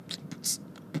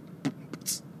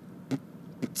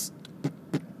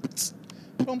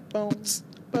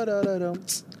Spaghetti-O.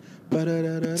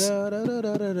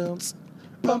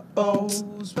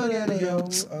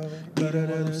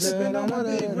 Sipping on my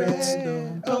big red.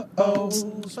 Spaghetti-O.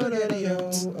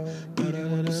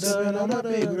 Sipping on my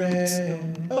big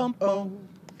red.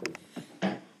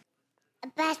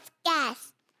 Passed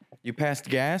gas. You passed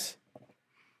gas?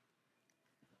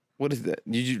 What is that?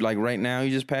 Did you, like, right now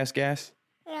you just passed gas?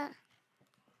 Yeah.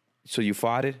 So you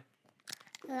fought it?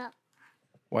 Yeah.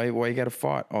 Why you gotta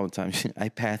fart all the time? I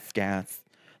passed gas.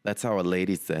 That's how a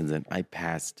lady says it. I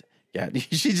passed gas.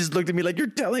 She just looked at me like, you're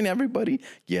telling everybody.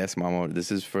 Yes, Mama,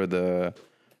 this is for the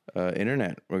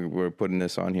internet. We're putting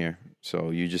this on here. So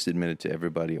you just admitted to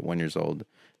everybody at 1 year old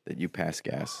that you passed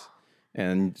gas.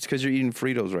 And it's because you're eating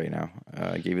Fritos right now.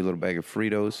 I gave you a little bag of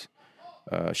Fritos.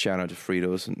 Shout out to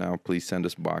Fritos. Now please send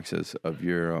us boxes of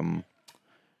your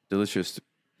delicious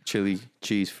chili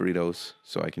cheese Fritos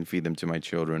so I can feed them to my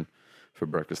children for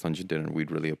breakfast, lunch, and dinner.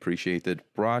 We'd really appreciate it.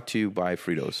 Brought to you by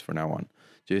Fritos from now on.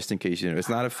 Just in case you know. It's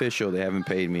not official. They haven't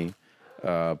paid me.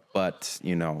 But,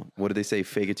 you know, what do they say?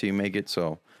 Fake it till you make it.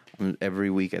 So every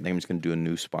week I think I'm just going to do a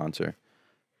new sponsor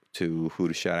to who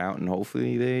to shout out. And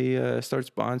hopefully they start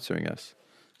sponsoring us.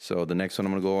 So the next one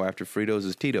I'm going to go after Fritos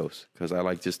is Tito's because I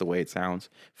like just the way it sounds.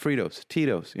 Fritos,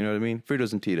 Tito's, you know what I mean?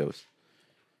 Fritos and Tito's.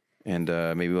 And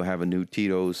maybe we'll have a new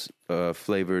Tito's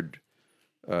flavored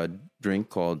drink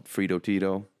called Frito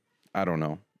Tito. I don't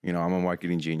know. You know, I'm a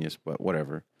marketing genius, but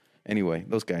whatever. Anyway,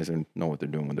 those guys know what they're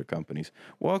doing with their companies.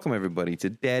 Welcome, everybody, to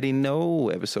Daddy No,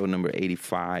 episode number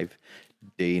 85,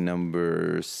 day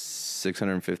number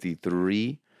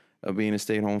 653 of being a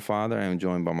stay-at-home father. I am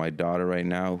joined by my daughter right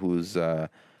now who's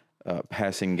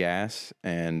passing gas,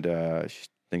 and she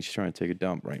thinks she's trying to take a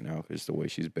dump right now because the way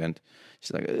she's bent.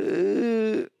 She's like,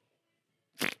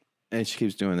 and she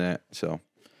keeps doing that. So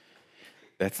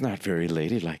that's not very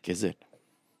ladylike, is it?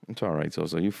 It's all right, so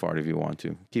you fart if you want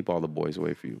to. Keep all the boys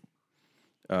away from you.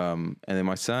 And then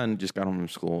my son just got home from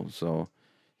school, so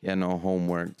he had no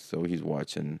homework, so he's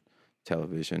watching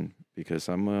television because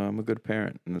I'm a good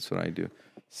parent, and that's what I do.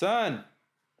 Son,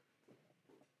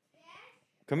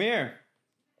 come here.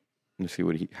 Let's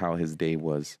see how his day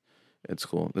was at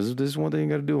school. This is one thing you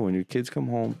got to do when your kids come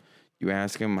home. You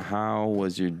ask them, "How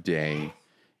was your day?"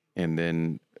 And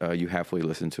then you halfway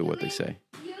listen to what they say.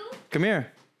 Come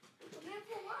here.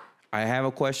 I have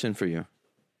a question for you.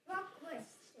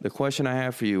 The question I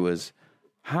have for you is,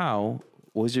 how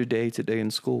was your day today in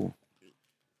school?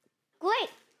 Great.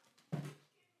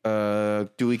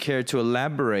 Do we care to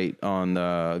elaborate on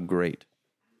great?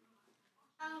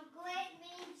 Great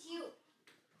means you.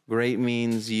 Great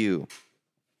means you.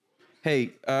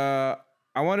 Hey, I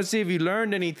want to see if you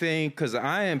learned anything because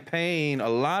I am paying a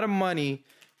lot of money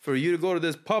for you to go to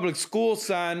this public school,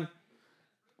 son,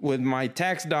 with my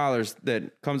tax dollars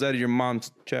that comes out of your mom's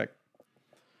check.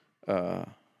 I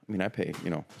mean, I pay,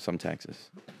 some taxes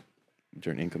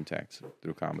during income tax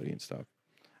through comedy and stuff.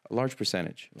 A large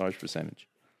percentage.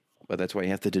 But that's why you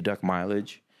have to deduct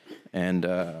mileage and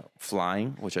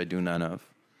flying, which I do none of.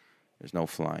 There's no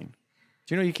flying.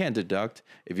 Do you know you can't deduct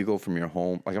if you go from your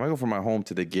home? Like if I go from my home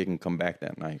to the gig and come back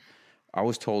that night, I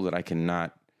was told that I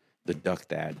cannot deduct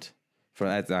that. For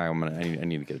that, I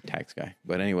need to get a tax guy.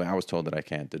 But anyway, I was told that I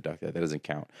can't deduct that. That doesn't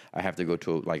count. I have to go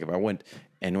to, if I went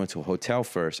to a hotel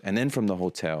first, and then from the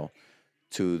hotel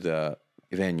to the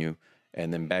venue,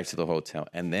 and then back to the hotel,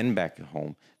 and then back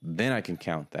home, then I can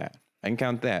count that. I can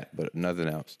count that, but nothing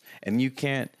else. And you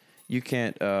can't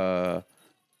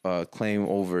claim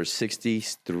over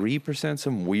 63%,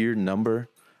 some weird number.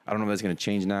 I don't know if that's going to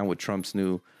change now with Trump's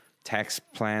new tax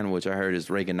plan, which I heard is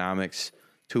Reaganomics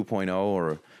 2.0,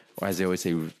 or as they always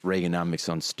say, Reaganomics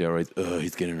on steroids.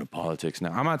 He's getting into politics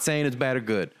now. I'm not saying it's bad or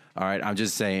good. All right, I'm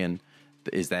just saying,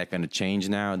 is that going to change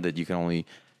now that you can only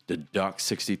deduct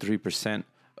 63%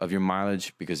 of your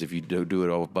mileage? Because if you do it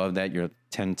above that, you're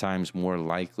 10 times more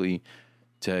likely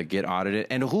to get audited.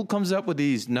 And who comes up with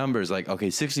these numbers? Like, okay,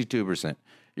 62%,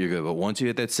 you're good. But once you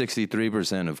hit that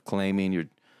 63% of claiming your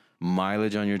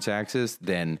mileage on your taxes,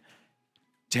 then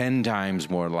 10 times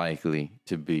more likely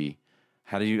to be.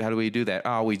 How do we do that?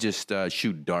 Oh, we just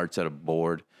shoot darts at a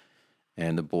board,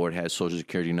 and the board has Social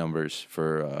Security numbers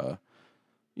for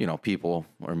people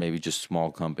or maybe just small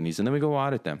companies, and then we go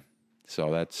audit them.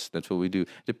 So that's what we do.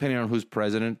 Depending on who's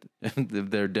president, if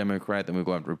they're Democrat, then we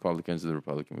go after Republicans. If they're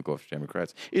Republican, we go after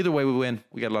Democrats. Either way, we win.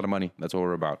 We got a lot of money. That's what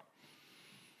we're about.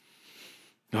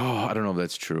 Oh, I don't know if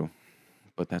that's true,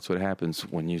 but that's what happens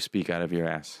when you speak out of your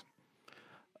ass.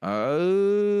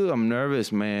 I'm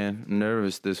nervous, man. I'm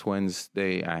nervous. This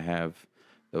Wednesday, I have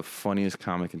the funniest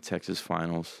comic in Texas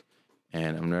finals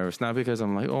And I'm nervous, not because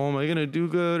I'm like, oh, am I gonna do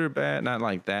good or bad? Not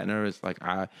like that nervous. Like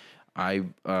I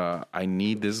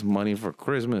need this money for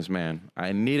Christmas, man.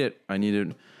 I need it.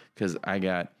 Because I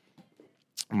got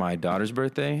my daughter's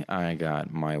birthday. I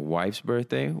got my wife's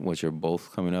birthday, which are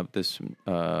both coming up this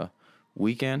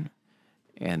weekend.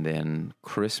 And then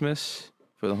Christmas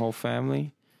for the whole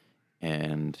family.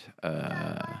 And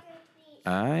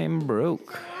I'm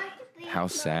broke. How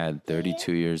sad.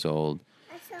 32 years old.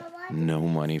 No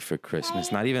money for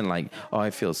Christmas. Not even like, oh, I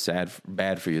feel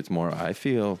bad for you. It's more, I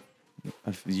feel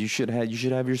you should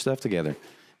have your stuff together,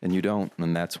 and you don't,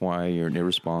 and that's why you're an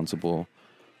irresponsible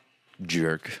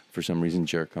jerk. For some reason,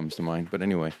 jerk comes to mind. But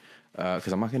anyway,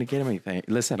 because I'm not going to get him anything.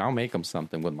 Listen, I'll make him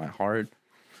something with my heart.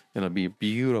 It'll be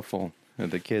beautiful, and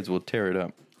the kids will tear it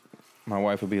up. My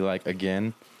wife will be like,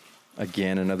 again,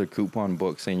 another coupon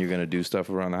book saying you're going to do stuff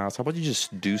around the house. How about you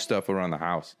just do stuff around the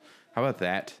house? How about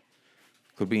that?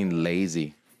 Quit being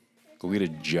lazy. Go get a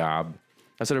job.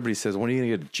 That's what everybody says. When are you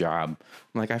going to get a job?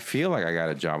 I'm like, I feel like I got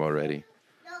a job already.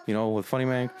 You know, with Funny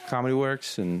Man Comedy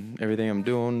Works and everything I'm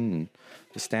doing, and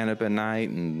the stand-up at night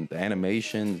and the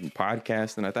animations and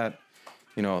podcasts. And I thought,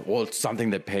 you know, well, it's something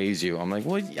that pays you. I'm like,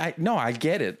 well, I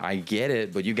get it.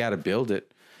 But you got to build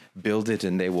it. Build it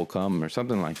and they will come, or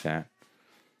something like that.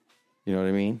 You know what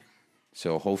I mean?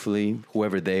 So hopefully,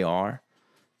 whoever they are,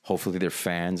 hopefully they're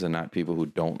fans and not people who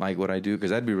don't like what I do.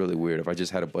 Because that'd be really weird if I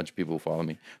just had a bunch of people who follow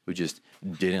me who just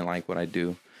didn't like what I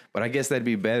do. But I guess that'd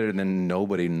be better than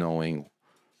nobody knowing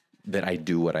that I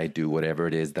do what I do, whatever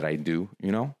it is that I do,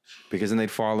 you know? Because then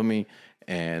they'd follow me,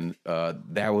 and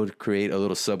that would create a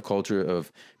little subculture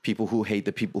of people who hate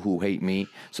the people who hate me.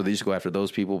 So they just go after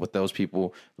those people, but those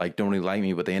people like don't really like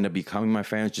me, but they end up becoming my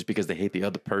fans just because they hate the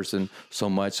other person so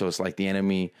much. So it's like the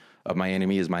enemy of my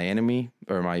enemy is my enemy,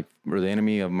 or the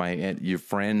enemy of your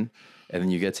friend, and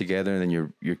then you get together, and then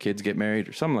your kids get married,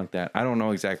 or something like that. I don't know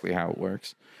exactly how it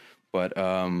works, but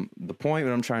the point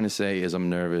that I'm trying to say is I'm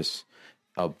nervous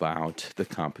about the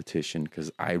competition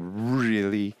because I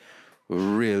really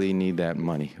need that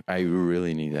money. I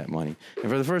really need that money. And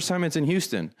for the first time, it's in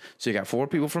Houston. So you got 4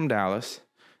 people from Dallas,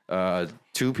 2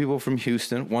 people from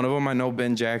Houston. One of them I know,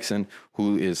 Ben Jackson,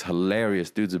 who is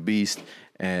hilarious. Dude's a beast.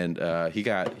 And he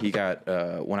got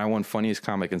when I won Funniest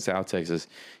Comic in South Texas,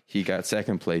 he got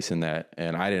second place in that.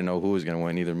 And I didn't know who was going to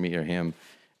win, either me or him.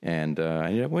 And I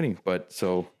ended up winning. But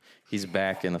so he's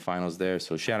back in the finals there.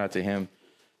 So shout out to him.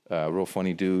 Real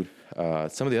funny dude.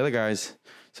 Some of the other guys,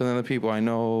 some of the other people I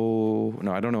know,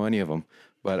 no, I don't know any of them,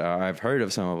 but I've heard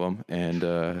of some of them.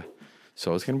 And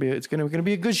so it's gonna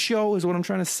be a good show, is what I'm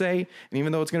trying to say. And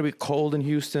even though it's gonna be cold in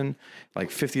Houston,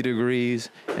 like 50 degrees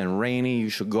and rainy, you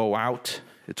should go out.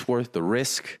 It's worth the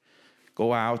risk.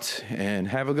 Go out and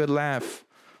have a good laugh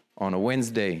on a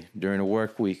Wednesday during a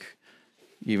work week,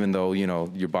 even though, you know,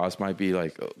 your boss might be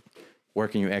like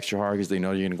working you extra hard because they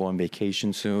know you're going to go on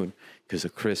vacation soon because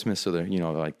of Christmas. So they're,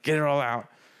 like, get it all out.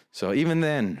 So even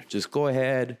then, just go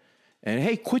ahead and,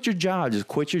 hey, quit your job. Just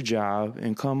quit your job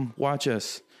and come watch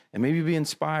us. And maybe be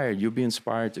inspired. You'll be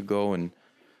inspired to go and,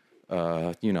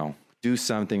 do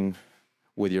something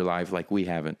with your life like we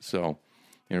haven't. So,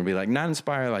 be like, not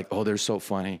inspired like, oh, they're so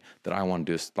funny that I want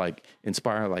to do this. Like,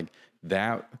 inspire like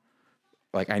that.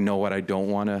 Like, I know what I don't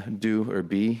want to do or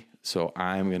be. So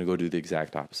I'm going to go do the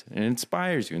exact opposite. And it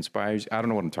inspires you. I don't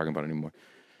know what I'm talking about anymore.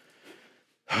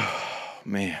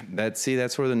 Man, that's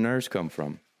where the nerves come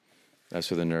from.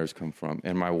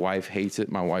 And my wife hates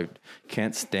it. My wife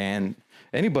can't stand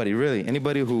anybody, really.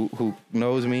 Anybody who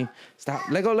knows me. Stop.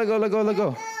 Let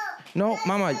go. No,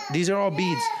 Mama, these are all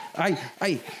beads. Ay.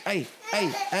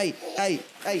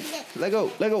 Let go.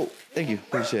 Thank you.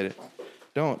 Appreciate it.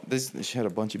 She had a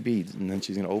bunch of beads, and then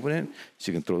she's going to open it.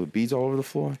 She can throw the beads all over the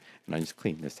floor, and I just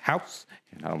clean this house,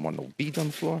 and I don't want no beads on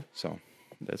the floor. So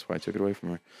that's why I took it away from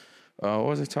her. What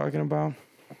was I talking about?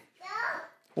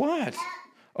 What?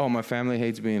 Oh, my family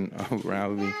hates being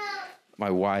around me. My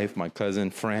wife, my cousin,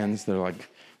 friends, they're like,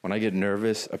 when I get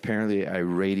nervous, apparently I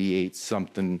radiate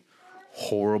something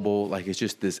horrible. Like, it's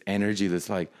just this energy that's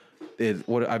like,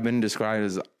 what I've been described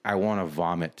as I want to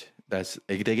vomit.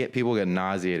 People get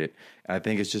nauseated. And I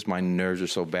think it's just my nerves are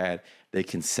so bad. They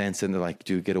can sense it, and they're like,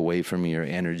 dude, get away from me. Your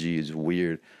energy is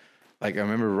weird. Like, I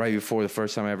remember right before the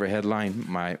first time I ever headlined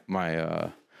my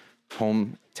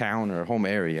hometown or home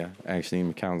area, actually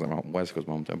in McAllen, my West Coast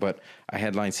hometown, but I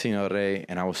headlined Sino Rey,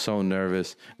 and I was so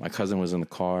nervous. My cousin was in the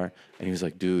car, and he was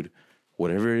like, dude,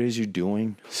 whatever it is you're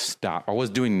doing, stop. I was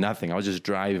doing nothing. I was just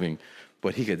driving,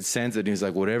 but he could sense it. And he's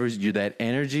like, that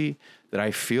energy that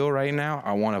I feel right now,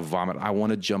 I want to vomit. I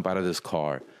want to jump out of this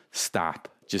car. Stop.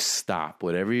 Just stop.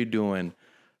 Whatever you're doing.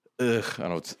 Ugh. I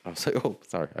was like, oh,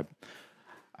 sorry.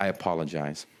 I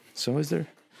apologize. So is there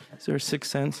a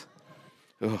sixth sense?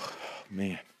 Oh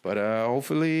man! But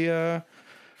hopefully I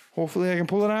can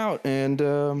pull it out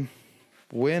and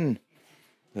win.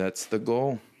 That's the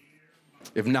goal.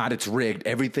 If not, it's rigged.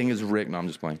 Everything is rigged. No, I'm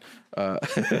just playing.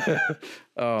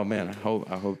 Oh man, I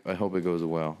hope it goes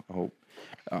well.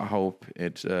 I hope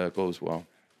it goes well.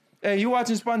 Hey, you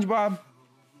watching SpongeBob?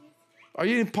 Are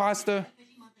you eating pasta?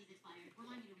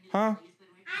 Huh?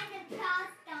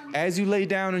 As you lay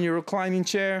down in your reclining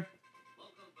chair,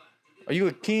 are you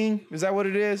a king? Is that what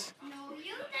it is? No,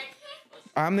 you the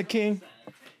king. I'm the king.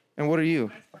 And what are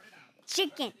you?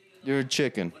 Chicken. You're a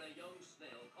chicken.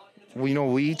 Well, you know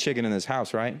we eat chicken in this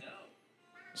house, right?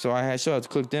 So I still have to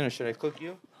cook dinner. Should I cook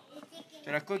you?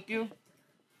 Should I cook you?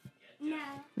 No.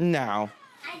 No.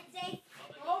 I say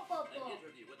bo.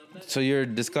 So you're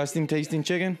disgusting tasting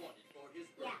chicken?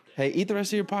 Yeah. Hey, eat the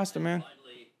rest of your pasta, man.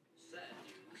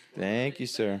 Thank you,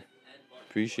 sir.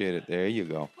 Appreciate it. There you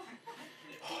go.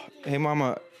 Hey,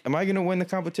 Mama, am I going to win the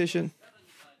competition?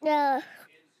 No.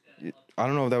 I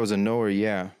don't know if that was a no or a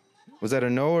yeah. Was that a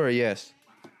no or a yes?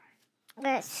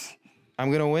 Yes. I'm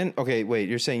going to win? Okay, wait.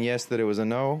 You're saying yes that it was a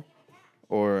no?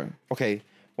 Or, okay,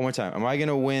 one more time. Am I going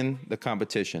to win the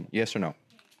competition? Yes or no?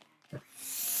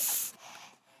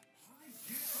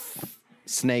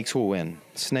 Snakes will win.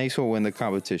 Snakes will win the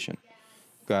competition.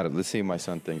 Got it. Let's see what my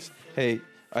son thinks. Hey,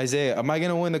 Isaiah, am I going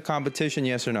to win the competition?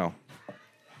 Yes or no?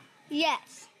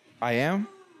 Yes. I am?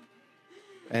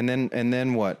 And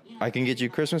then what? I can get you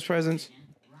Christmas presents?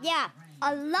 Yeah.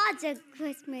 A lot of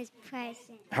Christmas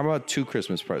presents. How about 2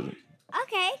 Christmas presents?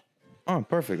 Okay. Oh,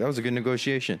 perfect. That was a good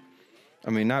negotiation. I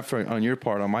mean, not for on your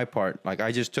part, on my part. Like,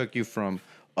 I just took you from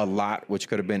a lot, which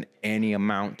could have been any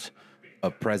amount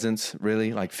of presents,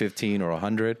 really, like 15 or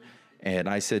 100. And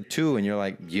I said 2, and you're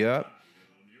like, yep.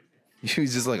 He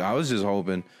was just like, I was just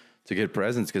hoping to get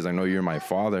presents because I know you're my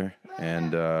father.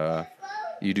 And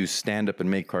you do stand-up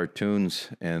and make cartoons.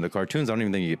 And the cartoons, I don't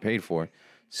even think you get paid for.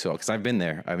 So, because I've been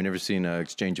there. I've never seen an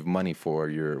exchange of money for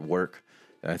your work.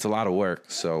 It's a lot of work.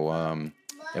 So,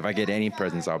 if I get any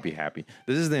presents, I'll be happy.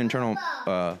 This is the internal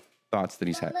thoughts that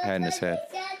he's had in his head.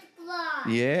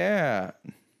 Yeah.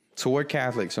 So we're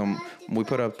Catholic. So we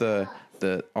put up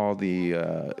all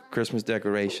the Christmas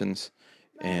decorations,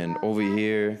 and over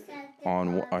here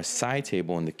on our side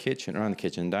table in the kitchen, or on the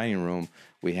kitchen dining room,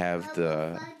 we have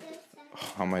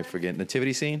how am I forgetting?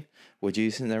 Nativity scene with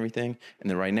Jesus and everything. And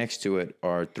then right next to it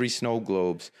are 3 snow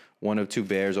globes, one of 2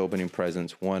 bears opening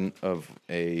presents, one of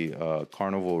a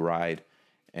carnival ride,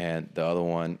 and the other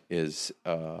one is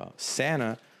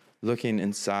Santa looking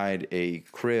inside a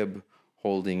crib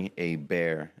holding a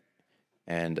bear.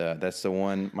 And that's the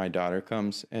one my daughter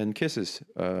comes and kisses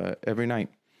every night.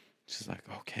 She's like,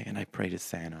 okay, and I pray to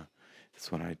Santa.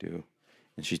 That's what I do.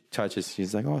 And she touches,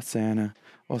 she's like, oh, Santa.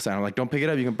 Oh, Santa. I'm like, don't pick it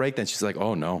up. You can break that. She's like,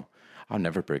 oh, no, I'll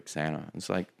never break Santa. It's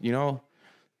like, you know,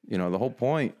 the whole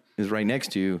point is right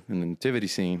next to you in the nativity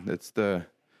scene. That's the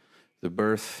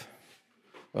birth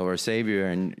of our Savior.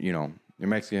 And, you're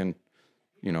Mexican,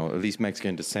 at least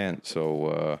Mexican descent.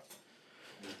 So,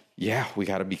 yeah, we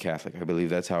got to be Catholic. I believe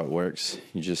that's how it works.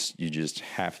 You just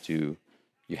have to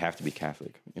be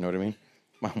Catholic. You know what I mean?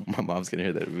 My mom's going to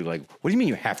hear that and be like, what do you mean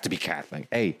you have to be Catholic?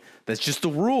 Hey, that's just the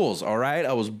rules, all right?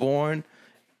 I was born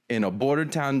in a border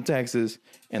town in Texas,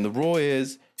 and the rule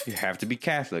is you have to be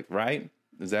Catholic, right?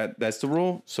 That's the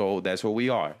rule? So that's what we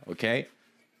are, okay?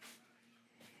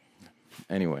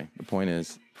 Anyway, the point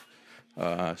is,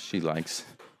 she likes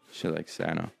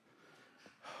Santa.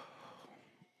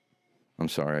 I'm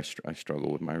sorry, I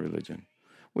struggle with my religion,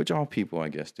 which all people, I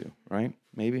guess, do, right?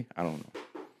 Maybe? I don't know.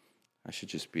 I should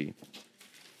just be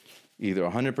either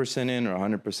 100% in or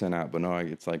 100% out. But no,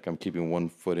 it's like I'm keeping 1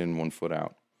 foot in, 1 foot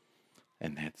out.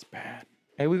 And that's bad.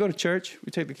 Hey, we go to church.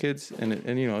 We take the kids.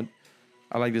 And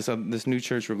I like this new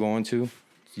church we're going to.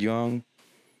 It's young.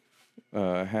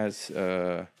 Has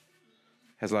a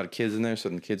lot of kids in there. So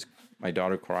the kids, my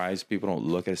daughter cries. People don't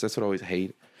look at us. That's what I always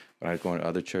hate when I go to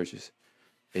other churches.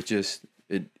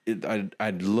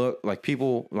 I'd look like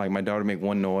people, like my daughter make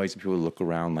one noise and people look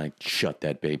around like, shut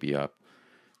that baby up.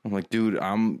 I'm like, dude,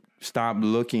 stop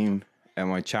looking at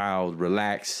my child.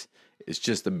 Relax. It's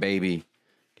just a baby.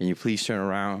 Can you please turn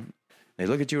around? They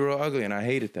look at you real ugly, and I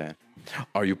hated that.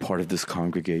 Are you part of this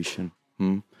congregation?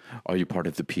 Are you part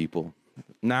of the people?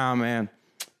 Nah, man,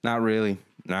 not really.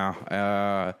 No,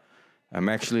 I'm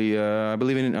actually, I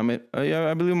believe in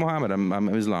Muhammad. I'm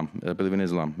Islam. I believe in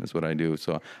Islam. That's what I do.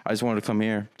 So I just wanted to come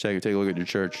here, take a look at your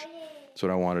church. That's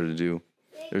what I wanted to do.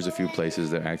 There's a few places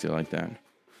that acted like that.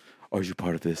 Are you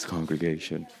part of this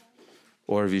congregation?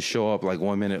 Or if you show up like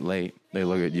 1 minute late, they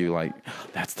look at you like,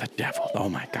 that's the devil. Oh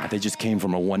my God, they just came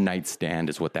from a one-night stand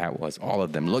is what that was. All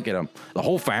of them. Look at them. The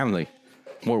whole family.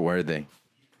 Where were they?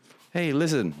 Hey,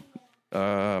 listen,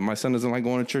 my son doesn't like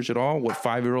going to church at all. What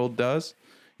 5-year-old does?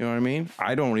 You know what I mean?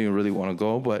 I don't even really want to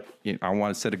go, but I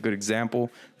want to set a good example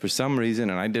for some reason,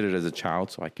 and I did it as a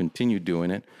child, so I continue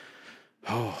doing it.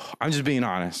 Oh, I'm just being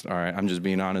honest, all right? I'm just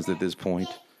being honest at this point.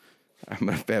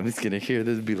 My family's going to hear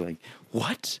this and be like,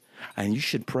 what? And you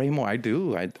should pray more. I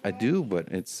do, but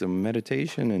it's a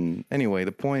meditation. And anyway,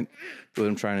 the point, what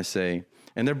I'm trying to say,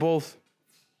 and they're both,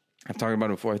 I've talked about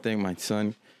it before, I think my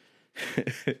son,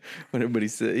 when everybody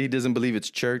says, he doesn't believe it's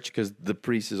church because the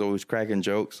priest is always cracking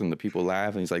jokes and the people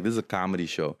laugh. And he's like, this is a comedy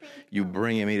show. You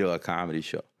bringing me to a comedy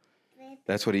show.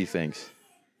 That's what he thinks.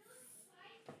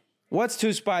 What's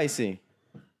too spicy?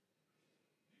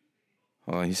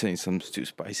 Oh, he's saying something's too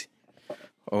spicy.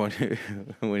 Oh,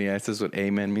 when he asks us what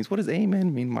amen means, what does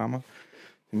amen mean, Mama?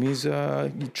 It means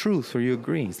truth, or you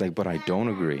agree. He's like, but I don't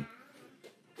agree.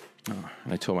 Oh,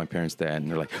 I told my parents that, and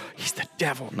they're like, he's the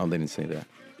devil. No, they didn't say that.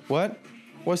 What?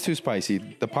 What's too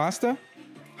spicy? The pasta?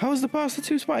 How is the pasta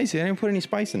too spicy? I didn't put any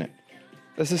spice in it.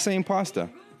 That's the same pasta.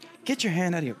 Get your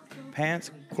hand out of your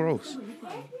pants. Gross.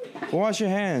 Wash your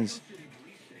hands.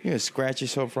 You're going to scratch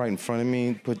yourself right in front of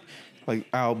me. Put like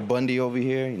Al Bundy over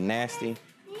here. You're nasty.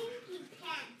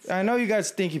 I know you got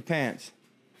stinky pants.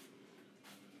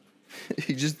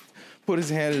 He just put his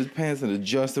hand in his pants and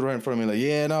adjusted right in front of me. Like,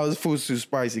 yeah, no, this food's too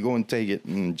spicy. Go and take it.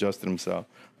 And adjusted himself.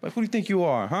 Like, who do you think you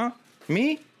are, huh?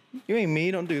 Me? You ain't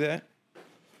me. Don't do that.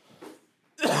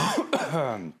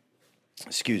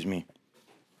 Excuse me.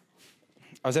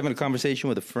 I was having a conversation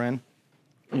with a friend,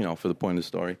 for the point of the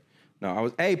story.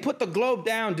 No, hey, put the globe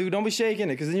down, dude. Don't be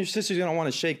shaking it, because then your sister's going to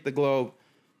want to shake the globe.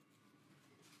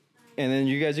 And then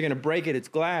you guys are going to break it. It's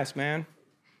glass, man.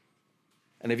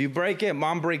 And if you break it,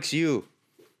 Mom breaks you.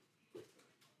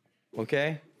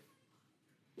 Okay?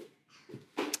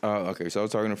 Okay, so I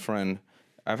was talking to a friend.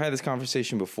 I've had this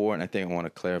conversation before, and I think I want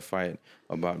to clarify it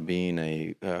about being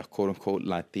a quote-unquote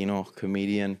Latino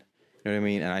comedian. You know what I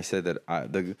mean? And I said that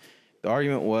the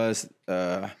argument was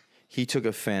he took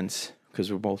offense, because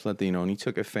we're both Latino, and he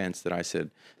took offense that I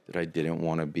said that I didn't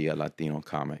want to be a Latino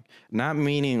comic. Not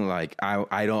meaning like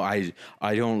I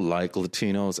don't like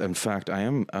Latinos. In fact,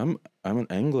 I'm an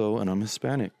Anglo and I'm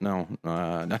Hispanic. No,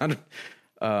 not.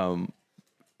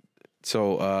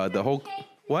 So the whole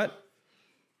what?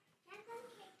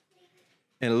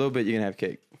 In a little bit, you're gonna have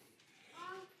cake.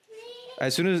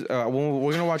 As soon as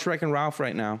we're gonna watch Wreck-It Ralph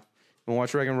right now. We'll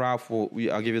watch Wreck-It Ralph. I'll give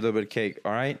you a little bit of cake.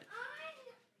 All right.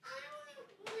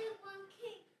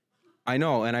 I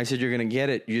know, and I said you're going to get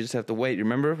it. You just have to wait.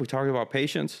 Remember, we talked about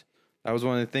patience? That was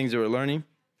one of the things that we're learning.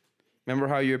 Remember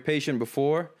how you were patient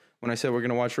before when I said we're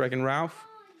going to watch Wreck-It Ralph?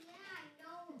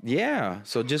 Yeah,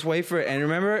 so just wait for it. And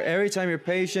remember, every time you're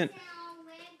patient,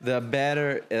 the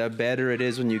better it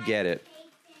is when you get it.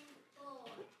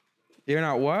 You're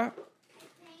not what?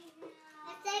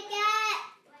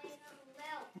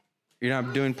 You're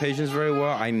not doing patience very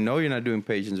well? I know you're not doing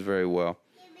patience very well.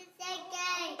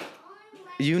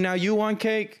 You want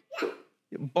cake?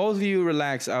 Both of you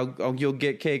relax. You'll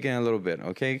get cake in a little bit,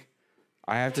 okay?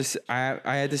 I had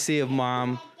to see if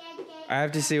mom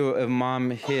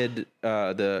hid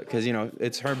because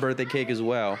it's her birthday cake as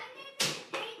well.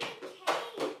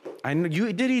 I know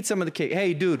you did eat some of the cake.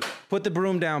 Hey, dude, put the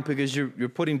broom down because you're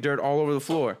putting dirt all over the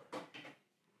floor.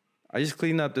 I just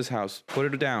cleaned up this house.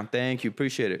 Put it down. Thank you.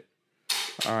 Appreciate it.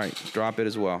 All right, drop it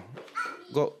as well.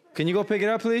 Go. Can you go pick it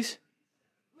up, please?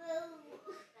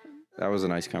 That was a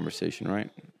nice conversation, right?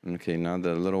 Okay, now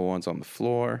the little one's on the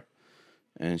floor,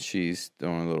 and she's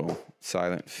doing a little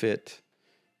silent fit.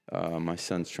 My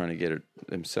son's trying to get it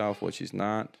himself, which he's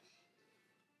not.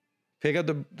 Pick up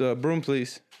the broom,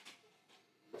 please.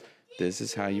 This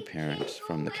is how you parent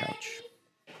from the couch.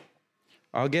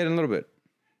 I'll get it in a little bit.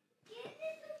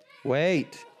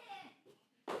 Wait.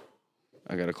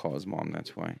 I got to call his mom,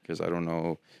 that's why. Because I don't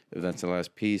know if that's the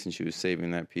last piece and she was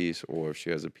saving that piece or if she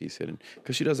has a piece hidden.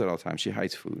 Because she does that all the time. She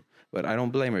hides food. But I don't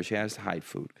blame her. She has to hide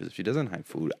food. Because if she doesn't hide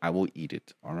food, I will eat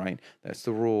it. All right? That's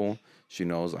the rule. She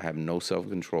knows I have no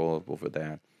self-control over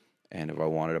that. And if I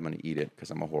want it, I'm going to eat it because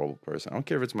I'm a horrible person. I don't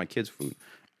care if it's my kid's food.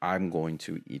 I'm going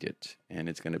to eat it. And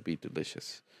it's going to be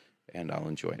delicious. And I'll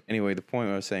enjoy it. Anyway, the point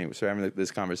I was saying, so having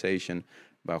this conversation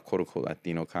about quote-unquote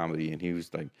Latino comedy, and he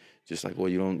was like, just like, well,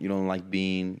 you don't like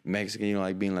being Mexican, you don't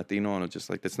like being Latino, and I'm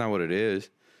just like, that's not what it is.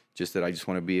 Just that I just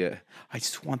want to I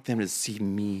just want them to see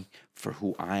me for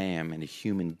who I am and a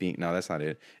human being. No, that's not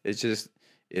it. It's just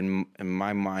in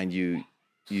my mind,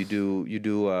 you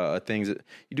do things.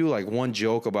 You do like one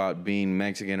joke about being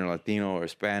Mexican or Latino or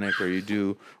Hispanic, or you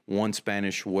do one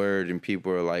Spanish word, and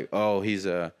people are like, "Oh,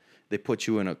 They put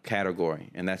you in a category,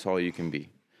 and that's all you can be.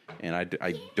 And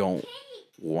I don't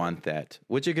want that.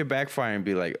 Which it could backfire and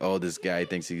be like, "Oh, this guy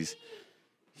thinks he's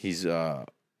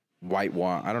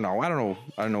whitewash." I don't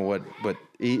know what, but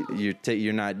you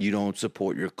don't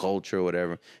support your culture or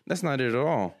whatever. That's not it at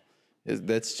all.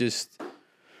 That's just,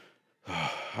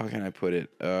 how can I put it?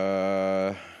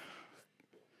 I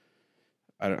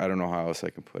don't know how else I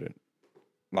can put it.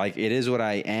 Like, it is what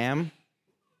I am,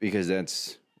 because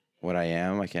that's what I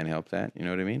am. I can't help that. You know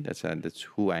what I mean? That's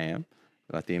who I am,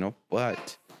 Latino.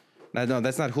 But no,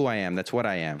 that's not who I am. That's what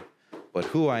I am. But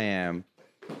who I am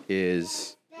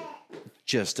is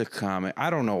just a comment. I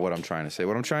don't know what I'm trying to say.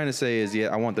 What I'm trying to say is,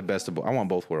 I want the best of both. I want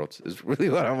both worlds. Is really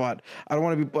what I want. I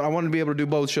want to be able to do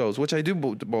both shows, which I do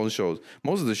both shows.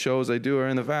 Most of the shows I do are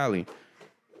in the Valley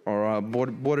or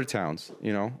border towns.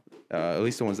 You know, at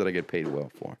least the ones that I get paid well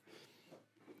for.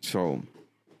 So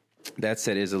that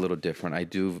said, is a little different. I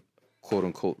do, quote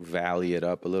unquote, valley it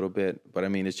up a little bit, but I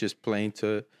mean, it's just playing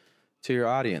to your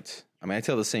audience. I mean, I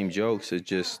tell the same jokes. It's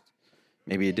just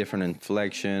maybe a different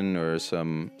inflection or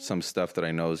some stuff that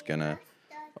I know is gonna,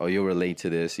 you'll relate to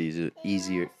this easier.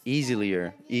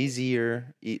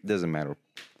 Doesn't matter.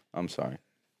 I'm sorry.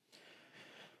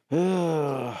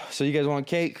 So you guys want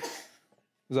cake?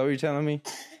 Is that what you're telling me?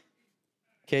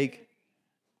 Cake?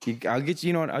 I'll get you.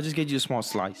 You know what? I'll just get you a small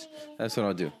slice. That's what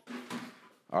I'll do.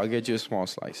 I'll get you a small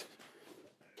slice.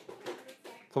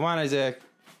 Come on, Isaac.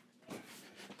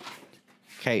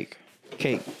 Cake.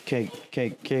 This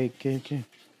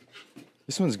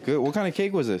one's good. What kind of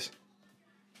cake was this?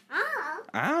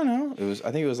 I don't know.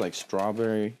 I think it was like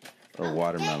strawberry or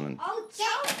watermelon. Oh,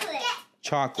 chocolate.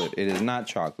 Chocolate. It is not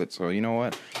chocolate. So you know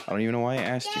what? I don't even know why I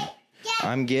asked you.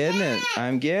 I'm getting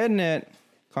it.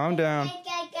 Calm down.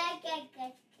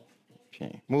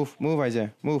 Okay. Move,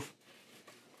 Isaiah. Move.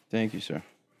 Thank you, sir.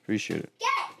 Appreciate it.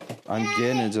 I'm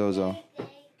getting it, Zozo. So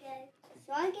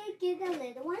I'm going to get the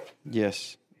little one?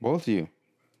 Yes. Both of you.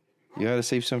 You gotta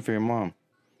save some for your mom.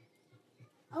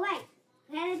 All right.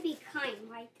 Gotta be kind,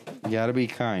 right? You gotta be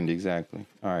kind, exactly.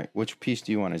 All right. Which piece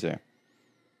do you want, Isaiah?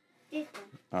 This one.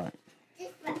 All right. This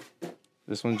one.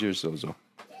 This one's yours, Zozo.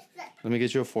 This one. Let me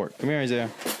get you a fork. Come here, Isaiah.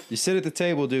 You sit at the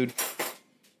table, dude.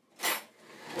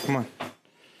 Come on.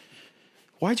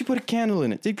 Why'd you put a candle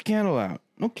in it? Take the candle out.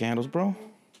 No candles, bro.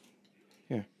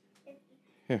 Here.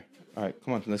 All right,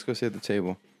 come on. Let's go sit at the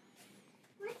table.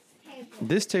 Which table?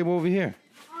 This table over here.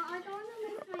 I don't want to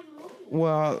make my movie.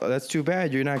 Well, that's too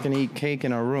bad. You're not going to eat cake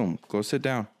in our room. Go sit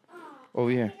down.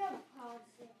 Over here.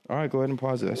 All right, go ahead and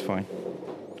pause it. That's fine.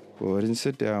 Go ahead and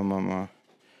sit down, Mama,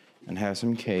 and have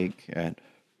some cake at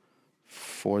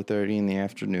 4:30 in the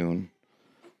afternoon.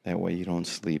 That way you don't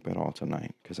sleep at all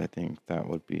tonight, because I think that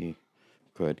would be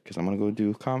good. Because I'm going to go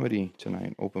do comedy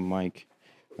tonight, open mic.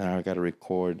 Then I got to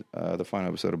record the final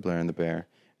episode of Blair and the Bear.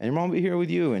 And your mom will be here with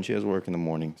you, and she has work in the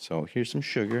morning. So here's some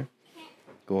sugar.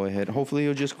 Go ahead. Hopefully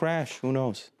you'll just crash. Who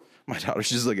knows? My daughter's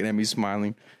just looking at me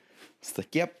smiling. It's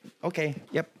like, yep, okay,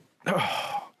 yep.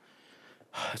 Oh.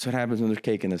 That's what happens when there's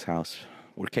cake in this house.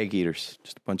 We're cake eaters.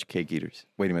 Just a bunch of cake eaters.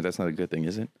 Wait a minute, that's not a good thing,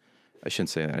 is it? I shouldn't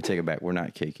say that. I take it back. We're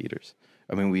not cake eaters.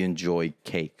 I mean, we enjoy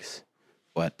cakes,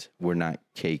 but we're not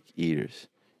cake eaters.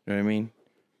 You know what I mean?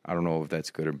 I don't know if that's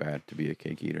good or bad to be a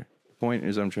cake eater. The point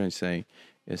is, I'm trying to say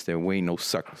is there ain't no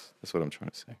suckers. That's what I'm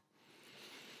trying to say.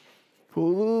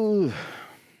 Ooh.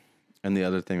 And the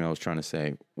other thing I was trying to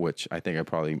say, which I think I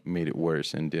probably made it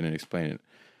worse and didn't explain it,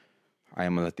 I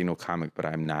am a Latino comic, but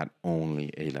I'm not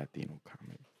only a Latino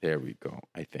comic. There we go,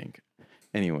 I think.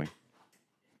 Anyway,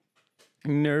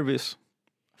 I'm nervous.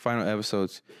 Final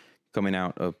episodes coming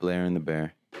out of Blair and the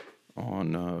Bear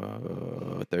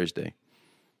on Thursday.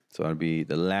 So it'll be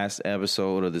the last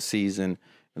episode of the season,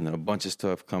 and then a bunch of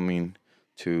stuff coming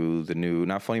to the new,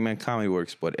 not Funny Man Comedy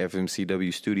Works, but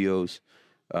FMCW Studios.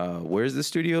 Where's the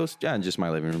studios? Yeah, just my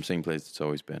living room, same place it's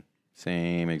always been.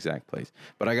 Same exact place.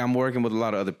 But I'm working with a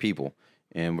lot of other people,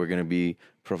 and we're going to be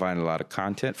providing a lot of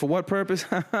content. For what purpose?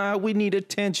 We need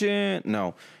attention.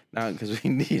 No, not because we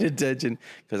need attention,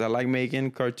 because I like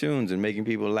making cartoons and making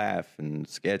people laugh and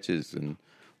sketches, and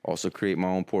also create my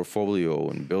own portfolio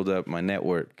and build up my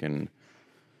network and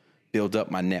build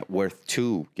up my net worth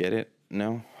too. Get it?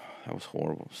 No? That was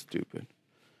horrible. Stupid.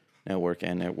 Network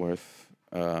and net worth.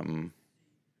 I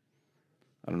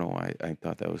don't know why I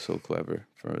thought that was so clever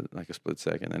for like a split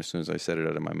second. Then as soon as I said it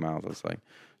out of my mouth, I was like,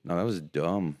 no, that was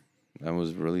dumb. That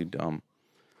was really dumb.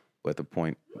 But the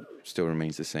point still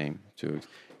remains the same. Too.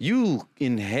 You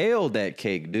inhaled that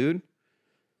cake, dude.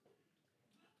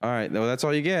 All right, well, that's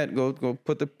all you get. Go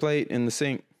put the plate in the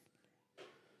sink.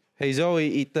 Hey, Zoe,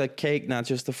 eat the cake, not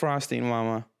just the frosting,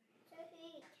 Mama.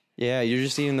 Yeah, you're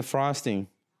just eating the frosting.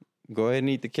 Go ahead and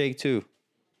eat the cake, too.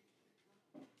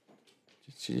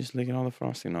 She's just licking all the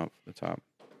frosting off the top.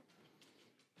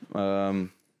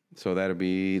 So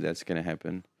that's going to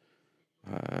happen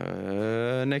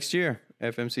next year.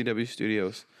 FMCW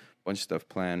Studios. Bunch of stuff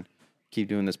planned. Keep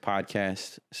doing this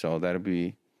podcast. So that'll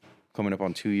be coming up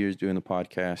on 2 years doing the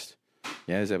podcast.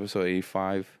 Yeah, it's episode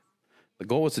 85. The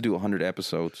goal was to do 100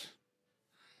 episodes.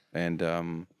 And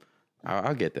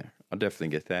I'll get there. I'll definitely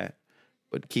get that.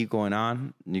 But keep going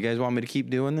on. You guys want me to keep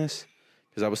doing this?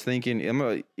 Because I was thinking I'm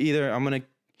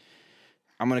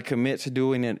gonna commit to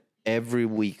doing it every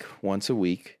week, once a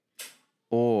week,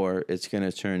 or it's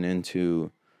gonna turn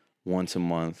into once a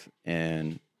month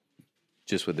and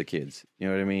just with the kids. You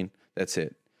know what I mean? That's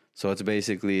it. So it's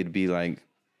basically, it'd be like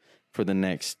for the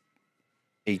next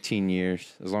 18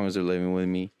 years, as long as they're living with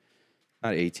me.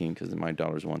 Not 18 because my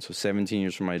daughter's one. So 17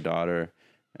 years for my daughter,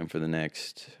 and for the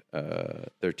next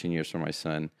 13 years for my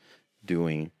son,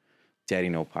 doing Daddy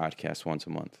No podcast once a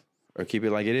month. Or keep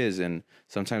it like it is. And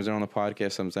sometimes they're on the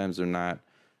podcast, sometimes they're not.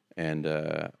 And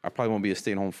I probably won't be a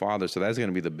stay-at-home father, so that's going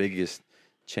to be the biggest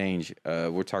change.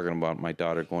 We're talking about my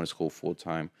daughter going to school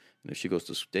full-time. And if she goes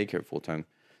to daycare full-time,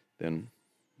 then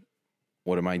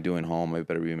what am I doing home? I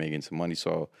better be making some money.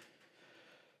 So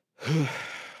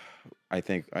I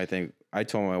think I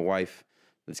told my wife,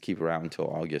 let's keep her out until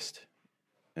August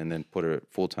and then put her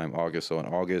full-time August. So in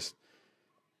August,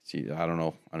 I don't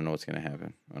know what's going to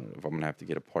happen. I don't know if I'm going to have to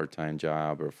get a part-time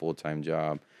job or a full-time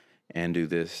job and do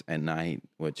this at night,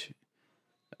 which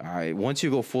once you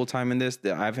go full-time in this,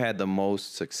 I've had the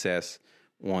most success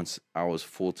once I was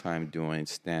full-time doing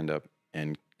stand-up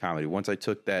and comedy. Once I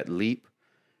took that leap,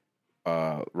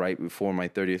 right before my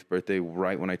 30th birthday,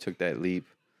 right when I took that leap,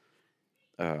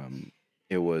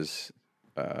 it was,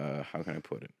 how can I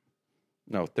put it?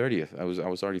 No, 30th. I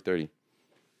was already 30.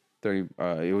 30.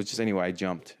 It was just, anyway, I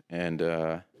jumped, and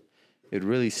it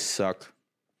really sucked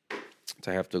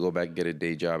to have to go back and get a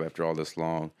day job after all this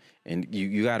long. And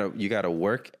you gotta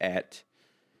work at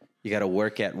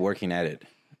working at it.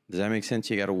 Does that make sense?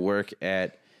 You gotta work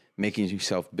at making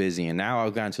yourself busy. And now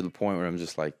I've gotten to the point where I'm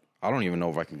just like, I don't even know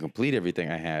if I can complete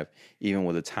everything I have, even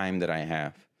with the time that I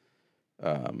have.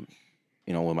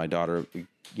 With my daughter,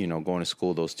 going to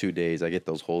school those 2 days, I get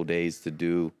those whole days to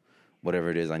do whatever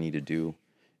it is I need to do.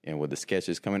 And with the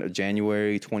sketches coming up,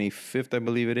 January 25th, I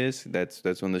believe it is.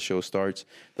 That's when the show starts.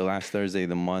 The last Thursday of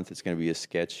the month, it's going to be a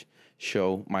sketch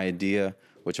show. My idea,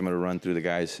 which I'm going to run through the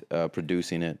guys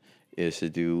producing it, is to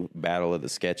do Battle of the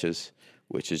Sketches,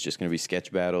 which is just going to be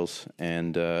sketch battles.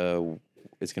 And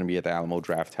it's going to be at the Alamo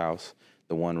Draft House,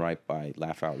 the one right by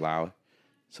Laugh Out Loud.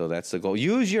 So that's the goal.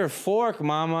 Use your fork,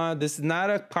 Mama. This is not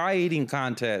a pie eating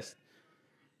contest.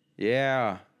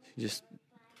 Yeah. She just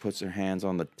puts her hands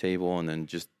on the table and then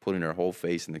just putting her whole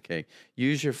face in the cake.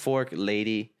 Use your fork,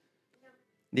 lady.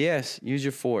 Yes, use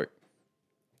your fork.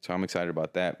 So I'm excited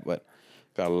about that. But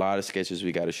got a lot of sketches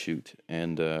we got to shoot.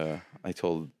 And I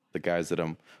told the guys that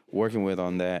I'm working with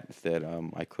on that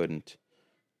I couldn't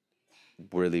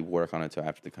really work on it until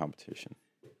after the competition.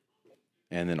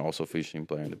 And then also featuring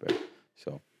Blair and the Bear.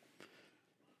 So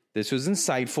this was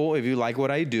insightful if you like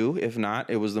what I do. If not,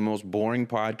 it was the most boring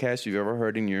podcast you've ever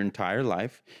heard in your entire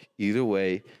life. Either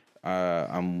way, there's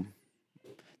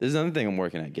another thing I'm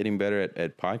working at, getting better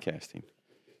at podcasting.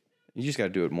 You just got to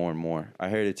do it more and more. I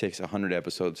heard it takes 100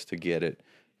 episodes to get it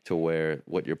to where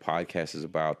what your podcast is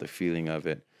about, the feeling of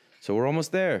it. So we're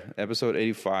almost there, episode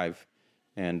 85,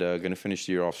 and going to finish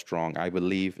the year off strong, I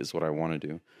believe is what I want to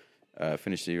do.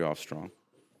 Finish the year off strong.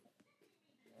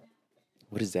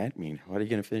 What does that mean? How are you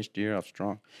going to finish the year off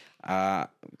strong? I'm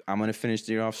going to finish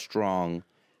the year off strong,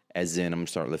 as in I'm going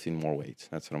to start lifting more weights.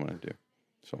 That's what I'm going to do.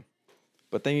 So,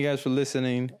 but thank you guys for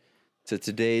listening to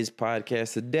today's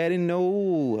podcast, The Daddy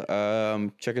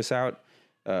No. Check us out.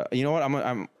 You know what?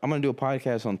 I'm going to do a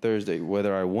podcast on Thursday.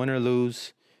 Whether I win or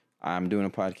lose, I'm doing a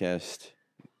podcast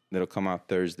that'll come out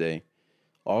Thursday.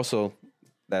 Also,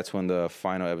 that's when the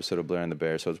final episode of Blair and the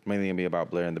Bear. So it's mainly going to be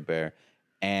about Blair and the Bear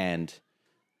and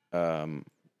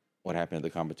what happened at the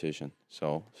competition.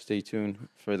 So stay tuned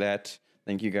for that.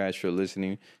 Thank you guys for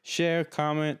listening. Share,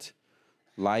 comment,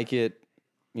 like it.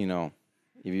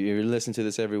 If you listen to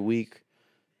this every week,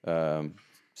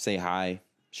 say hi,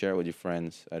 share it with your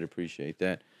friends. I'd appreciate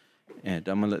that. And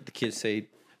I'm gonna let the kids say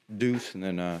deuce and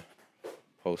then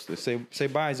post this. Say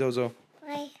bye, Zozo.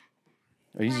 Bye.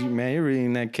 Man, you're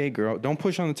eating that cake, girl. Don't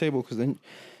push on the table because then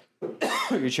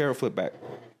your chair will flip back.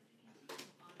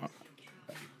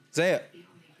 Say it.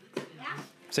 Yeah.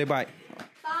 Say bye.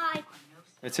 Bye.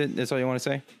 That's it? That's all you want to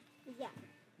say? Yeah.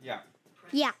 Yeah.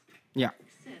 Yeah. Yeah.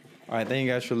 All right. Thank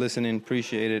you guys for listening.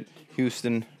 Appreciate it.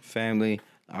 Houston family,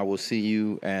 I will see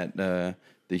you at the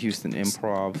Houston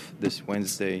Improv this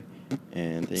Wednesday.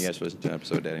 And thank you guys for listening to an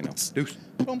episode of Daddy Know. Deuce.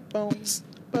 Boom, boom.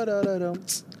 Ba-da-da-dum.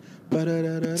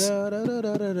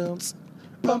 Ba-da-da-da-da-da-da-da-dum.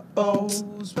 Uh-oh,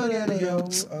 spaghetti-o.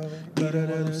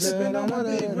 Ba-da-da-da, sipping on my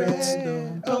big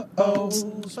red. Uh-oh,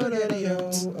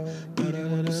 spaghetti-o.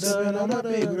 Ba-da-da-da, sipping on my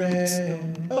big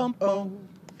red. Uh-oh.